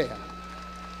put it there.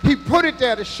 He put it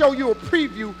there to show you a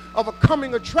preview of a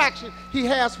coming attraction he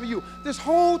has for you. This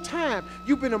whole time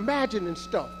you've been imagining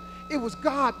stuff. It was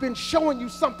God been showing you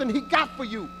something he got for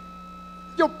you.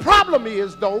 Your problem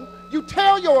is, though, you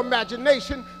tell your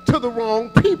imagination to the wrong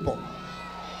people.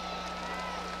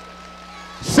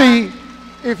 See,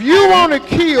 if you want to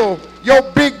kill your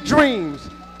big dreams,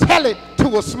 tell it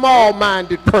to a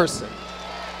small-minded person.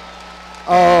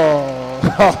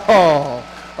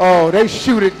 Oh, they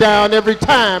shoot it down every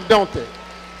time, don't they?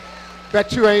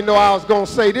 Bet you ain't know I was going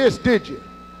to say this, did you?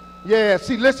 Yeah,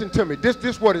 see, listen to me. This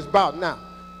is what it's about now.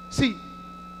 See,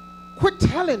 quit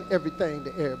telling everything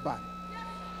to everybody.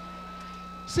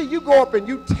 See, you go up and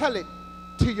you tell it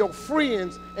to your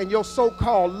friends and your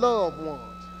so-called loved ones.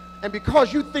 And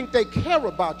because you think they care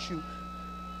about you,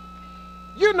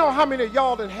 you know how many of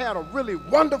y'all done had a really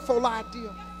wonderful idea?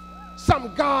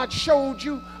 Something God showed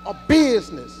you, a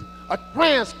business, a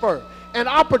transfer, an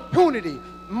opportunity,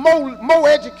 more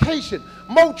education,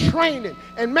 more training,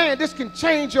 and man, this can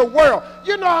change your world.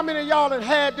 You know how many of y'all done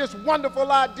had this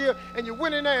wonderful idea and you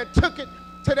went in there and took it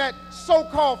to that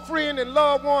so-called friend and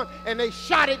loved one and they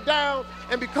shot it down,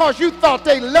 and because you thought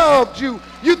they loved you,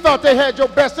 you thought they had your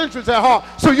best interests at heart,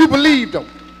 so you believed them.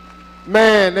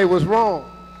 Man, they was wrong.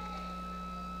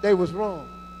 They was wrong.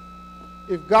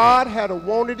 If God had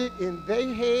wanted it in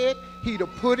their head, he'd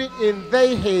have put it in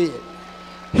their head.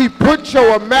 He put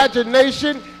your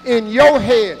imagination in your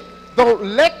head. Don't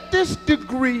let this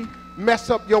degree mess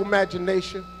up your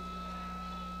imagination.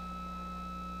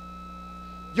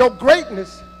 Your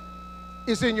greatness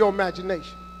is in your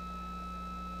imagination.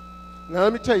 Now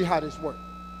let me tell you how this works.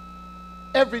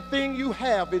 Everything you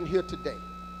have in here today,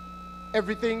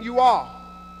 everything you are,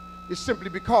 is simply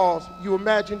because you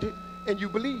imagined it and you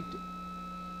believed it.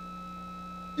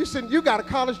 You said you got a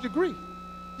college degree.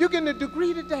 You're getting a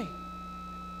degree today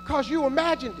because you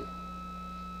imagined it.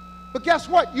 But guess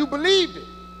what? You believed it.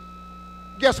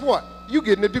 Guess what? You're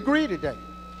getting a degree today.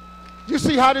 You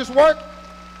see how this works?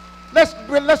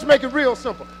 Let's make it real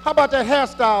simple. How about that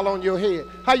hairstyle on your head?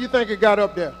 How you think it got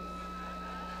up there?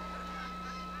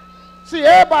 See,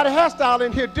 everybody's hairstyle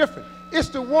in here different. It's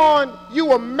the one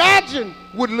you imagine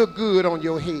would look good on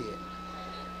your head.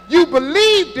 You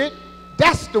believed it,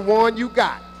 that's the one you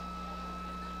got.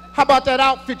 How about that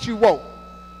outfit you wore?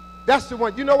 That's the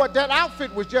one. You know what? That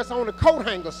outfit was just on a coat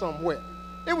hanger somewhere.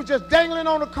 It was just dangling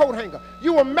on a coat hanger.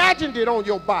 You imagined it on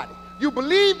your body. You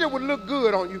believed it would look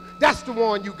good on you. That's the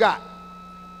one you got.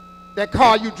 That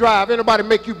car you drive, anybody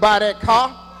make you buy that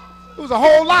car? There was a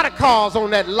whole lot of cars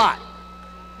on that lot.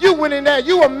 You went in there,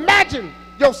 you imagined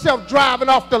yourself driving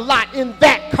off the lot in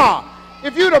that car.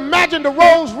 If you'd imagined the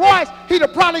Rolls Royce, he'd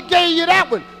have probably gave you that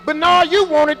one. But no, you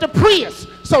wanted the Prius.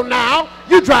 So now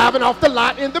you're driving off the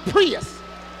lot in the Prius.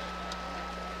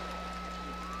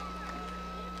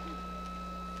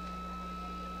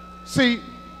 See,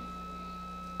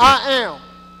 I am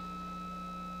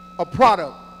a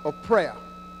product of prayer.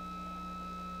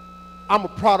 I'm a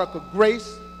product of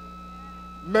grace,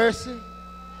 mercy,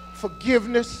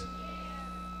 forgiveness.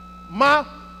 My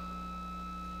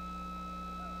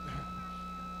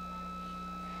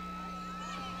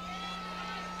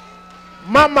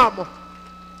mama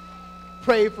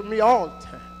prayed for me all the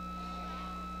time.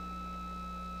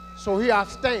 So here I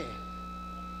stand,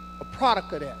 a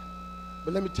product of that.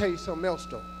 But let me tell you something else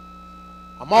though.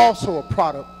 I'm also a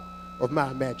product of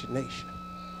my imagination.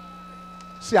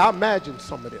 See, I imagined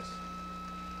some of this.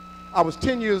 I was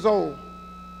 10 years old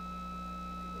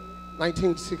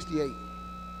 1968.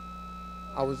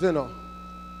 I was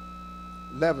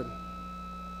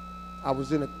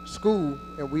in a school,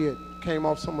 and we had came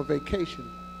off summer vacation,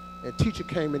 and teacher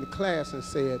came into class and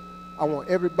said, I want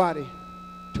everybody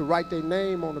to write their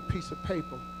name on a piece of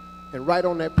paper and write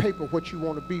on that paper what you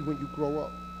want to be when you grow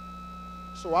up.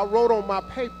 So I wrote on my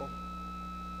paper,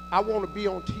 I want to be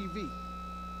on TV.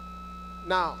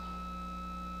 Now,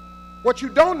 what you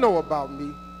don't know about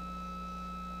me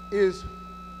is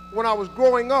when I was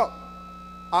growing up,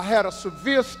 I had a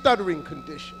severe stuttering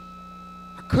condition.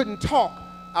 I couldn't talk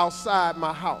outside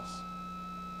my house.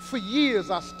 For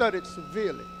years, I stuttered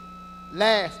severely,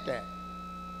 laughed at.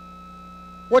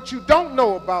 What you don't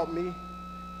know about me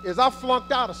is I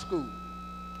flunked out of school.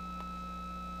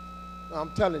 I'm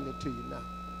telling it to you now.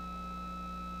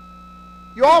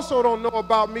 You also don't know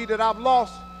about me that I've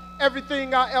lost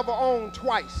everything I ever owned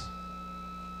twice.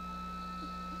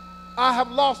 I have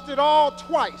lost it all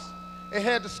twice and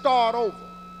had to start over.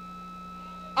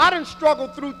 I done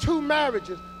struggled through 2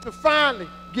 marriages to finally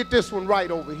get this one right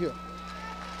over here.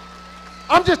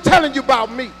 I'm just telling you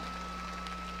about me.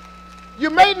 You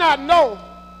may not know,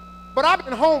 but I've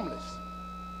been homeless.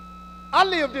 I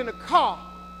lived in a car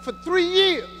for 3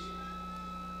 years.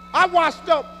 I washed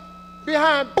up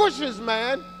behind bushes,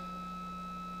 man.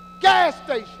 Gas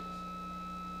stations.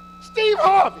 Steve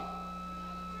Harvey.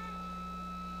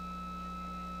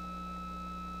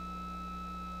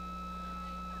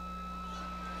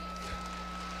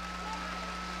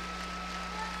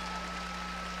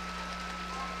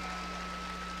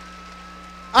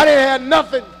 I didn't have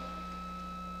nothing.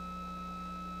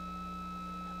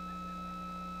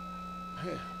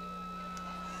 Yeah.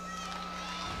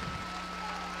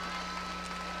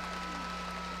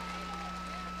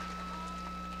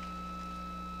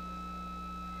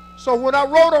 So when I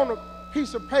wrote on a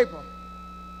piece of paper,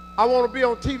 I want to be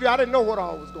on TV, I didn't know what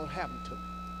all was going to happen to me.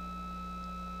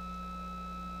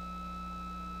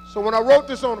 So when I wrote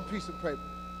this on a piece of paper,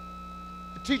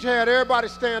 the teacher had everybody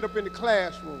stand up in the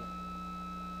classroom.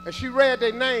 And she read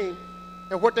their name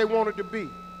and what they wanted to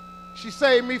be. She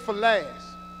saved me for last.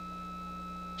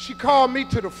 She called me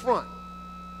to the front.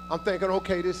 I'm thinking,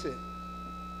 okay, this is it.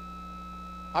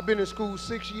 I've been in school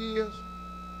 6 years.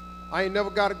 I ain't never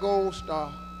got a gold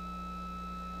star.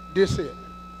 This it.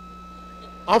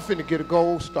 I'm finna get a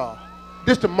gold star.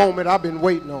 This the moment I've been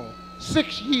waiting on.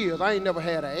 6 years, I ain't never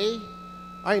had an A.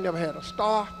 I ain't never had a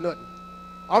star, nothing.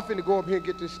 I'm finna go up here and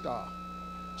get this star.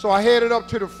 So I headed up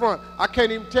to the front. I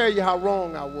can't even tell you how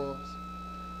wrong I was.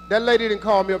 That lady didn't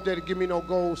call me up there to give me no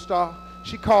gold star.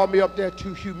 She called me up there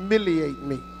to humiliate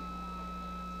me,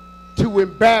 to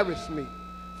embarrass me.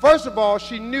 First of all,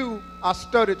 she knew I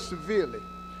stuttered severely.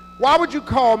 Why would you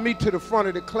call me to the front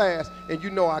of the class and you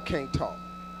know I can't talk?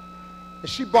 And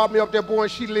she brought me up there, boy,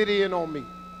 and she lit in on me.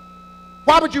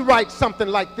 Why would you write something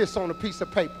like this on a piece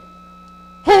of paper?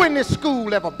 Who in this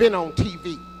school ever been on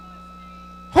TV?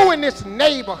 Who in this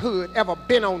neighborhood ever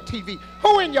been on TV?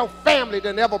 Who in your family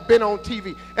done ever been on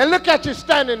TV? And look at you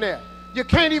standing there. You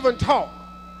can't even talk.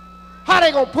 How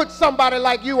they gonna put somebody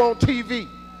like you on TV?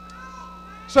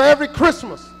 So every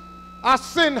Christmas, I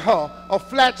send her a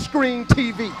flat screen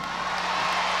TV.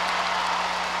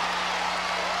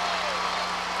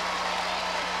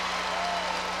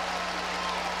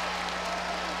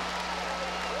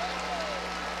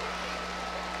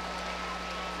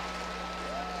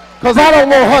 Because I don't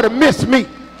want her to miss me.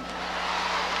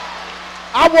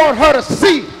 I want her to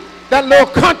see that little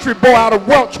country boy out of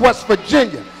Welch, West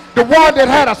Virginia, the one that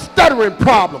had a stuttering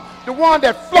problem, the one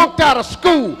that flunked out of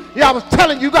school. Yeah, I was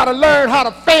telling you, you got to learn how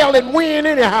to fail and win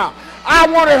anyhow. I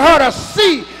wanted her to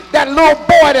see that little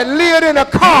boy that lived in a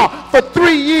car for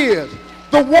 3 years,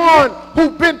 the one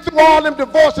who been through all them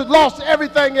divorces, lost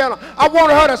everything in her. I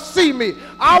wanted her to see me.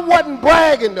 I wasn't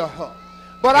bragging to her,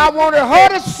 but I wanted her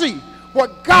to see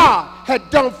what God had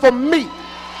done for me.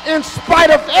 In spite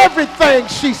of everything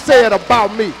she said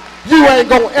about me, you ain't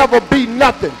gonna ever be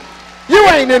nothing. You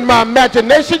ain't in my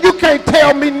imagination. You can't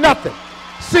tell me nothing.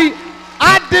 See,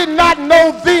 I did not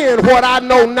know then what I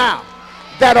know now,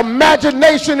 that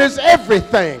imagination is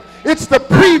everything. It's the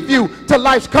preview to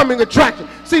life's coming attraction.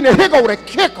 See, now here go the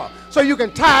kicker, so you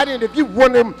can tie it in. If you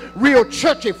one of them real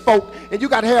churchy folk and you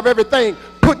got to have everything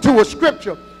put to a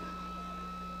scripture,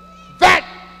 that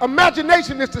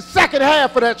imagination is the second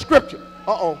half of that scripture.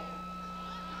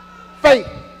 Faith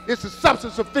is the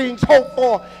substance of things hoped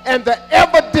for and the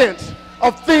evidence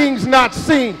of things not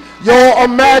seen. Your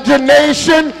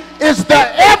imagination is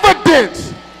the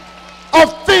evidence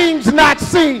of things not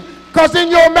seen. Because in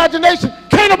your imagination,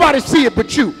 can't nobody see it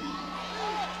but you.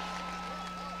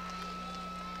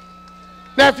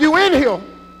 Now, if you're in here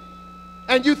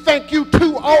and you think you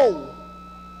too old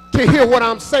to hear what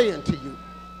I'm saying to you.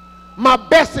 My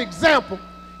best example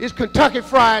is Kentucky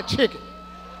Fried Chicken.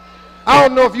 I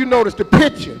don't know if you noticed the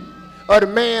picture of the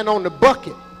man on the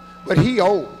bucket, but he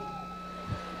old.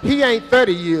 He ain't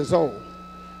 30 years old.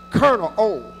 Colonel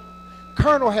old.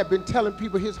 Colonel had been telling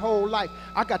people his whole life,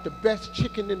 I got the best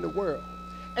chicken in the world.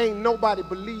 Ain't nobody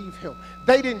believe him.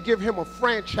 They didn't give him a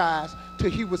franchise till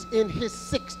he was in his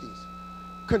 60s.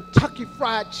 Kentucky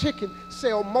Fried Chicken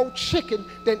sell more chicken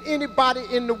than anybody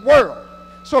in the world.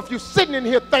 So if you're sitting in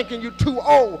here thinking you're too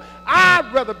old, I'd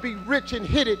rather be rich and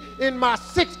hit it in my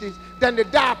 60s than to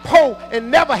die poor and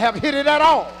never have hit it at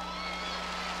all.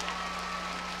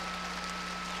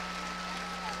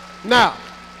 Now,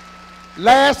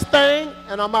 last thing,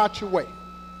 and I'm out your way.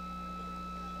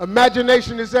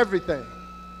 Imagination is everything.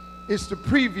 It's the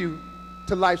preview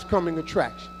to life's coming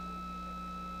attraction.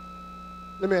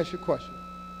 Let me ask you a question.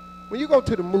 When you go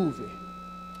to the movie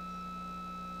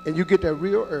and you get there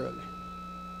real early,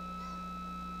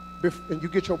 and you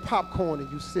get your popcorn and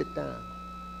you sit down,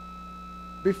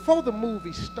 before the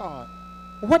movie starts,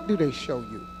 what do they show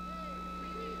you?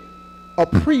 A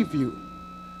preview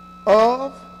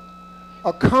of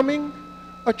a coming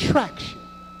attraction.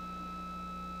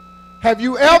 Have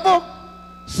you ever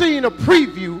seen a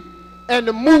preview and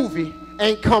the movie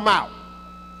ain't come out?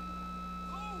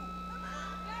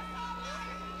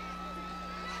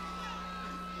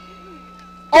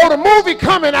 Oh, the movie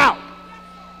coming out.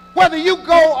 Whether you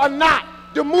go or not,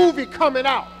 the movie coming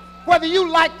out. Whether you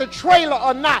like the trailer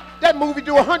or not, that movie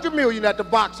do 100 million at the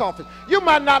box office. You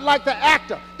might not like the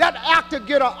actor. That actor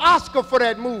get an Oscar for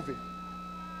that movie.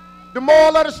 The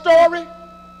moral of the story,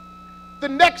 the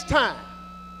next time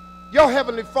your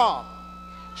Heavenly Father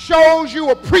shows you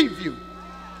a preview,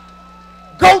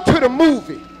 go to the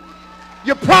movie.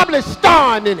 You're probably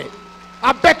starring in it.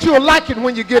 I bet you'll like it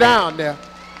when you get down there.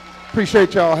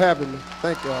 Appreciate y'all having me.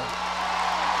 Thank y'all.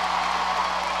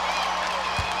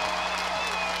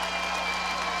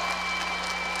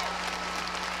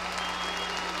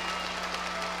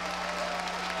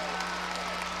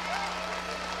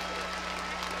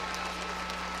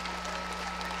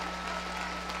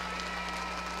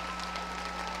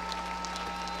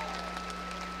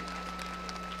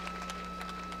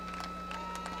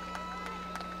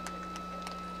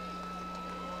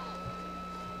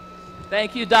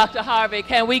 Thank you, Dr. Harvey.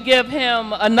 Can we give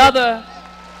him another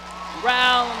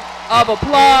round of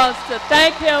applause to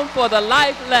thank him for the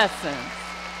life lessons?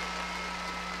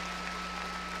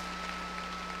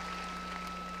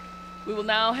 We will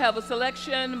now have a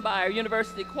selection by our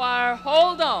university choir,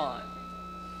 Hold On,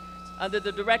 under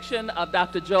the direction of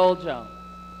Dr. Joel Jones.